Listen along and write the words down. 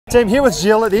Team, here with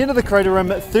Gilles at the end of the crater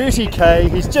rim at 30k.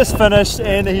 He's just finished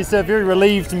and he's a very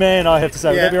relieved man, I have to say.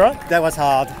 Would that be right? That was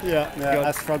hard. Yeah,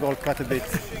 I struggled quite a bit,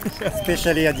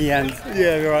 especially at the end.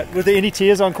 Yeah, you're right. Were there any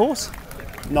tears on course?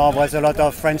 No, it was a lot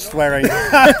of French swearing.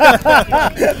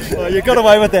 Well, you got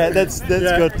away with that. That's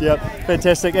good. Yeah,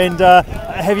 fantastic. And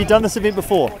have you done this event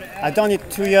before? I done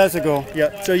it 2 years ago.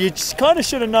 Yeah. So you kind of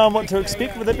should have known what to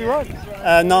expect. Would that be right?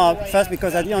 No, first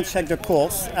because I didn't check the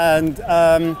course and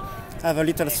have a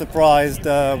little surprise.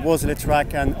 The Worsley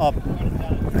track and up.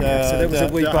 So that was a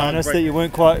wee bonus that you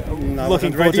weren't quite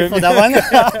looking forward to. For that one.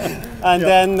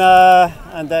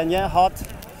 and then yeah, hot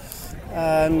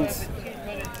and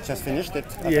just finished it.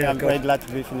 I'm very glad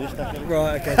to be finished.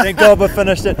 Right. Okay. Thank God we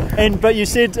finished it. But you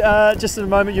said just in a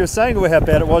moment you were saying how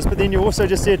bad it was, but then you also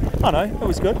just said, "Oh no, it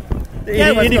was good."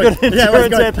 Any good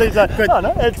endurance athletes like, "Oh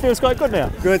no, it feels quite good now."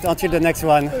 Good until the next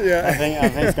one. Yeah. I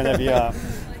think it's going to be.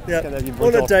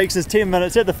 All it takes is 10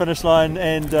 minutes at the finish line,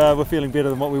 and we're feeling better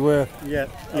than what we were. Yeah,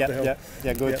 good.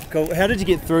 Yeah, cool. How did you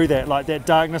get through that? Like that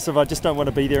darkness of I just don't want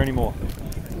to be there anymore.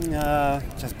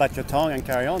 Just bite your tongue and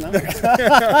carry on.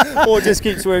 Or just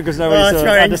keep swearing because nobody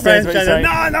understands what you're saying.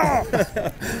 No!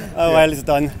 Well, it's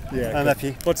done. Yeah, I'm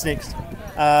happy. What's next?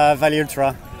 Valley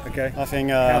Ultra. Okay. I think.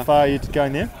 How far are you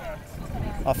going there?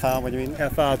 How far? What do you mean? How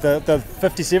far? The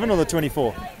 57 or the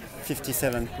 24?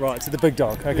 57. Right, so the big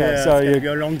dog. Okay, yeah, so it's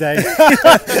a long day.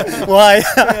 Why?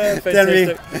 Tell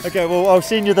me. Okay, well, I'll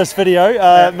send you this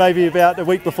video maybe about a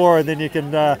week before, and then you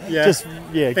can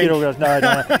get organised.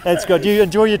 No, that's good. You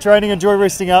enjoy your training, enjoy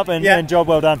resting up, and job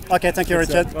well done. Okay, thank you,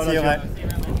 Richard. See you, mate.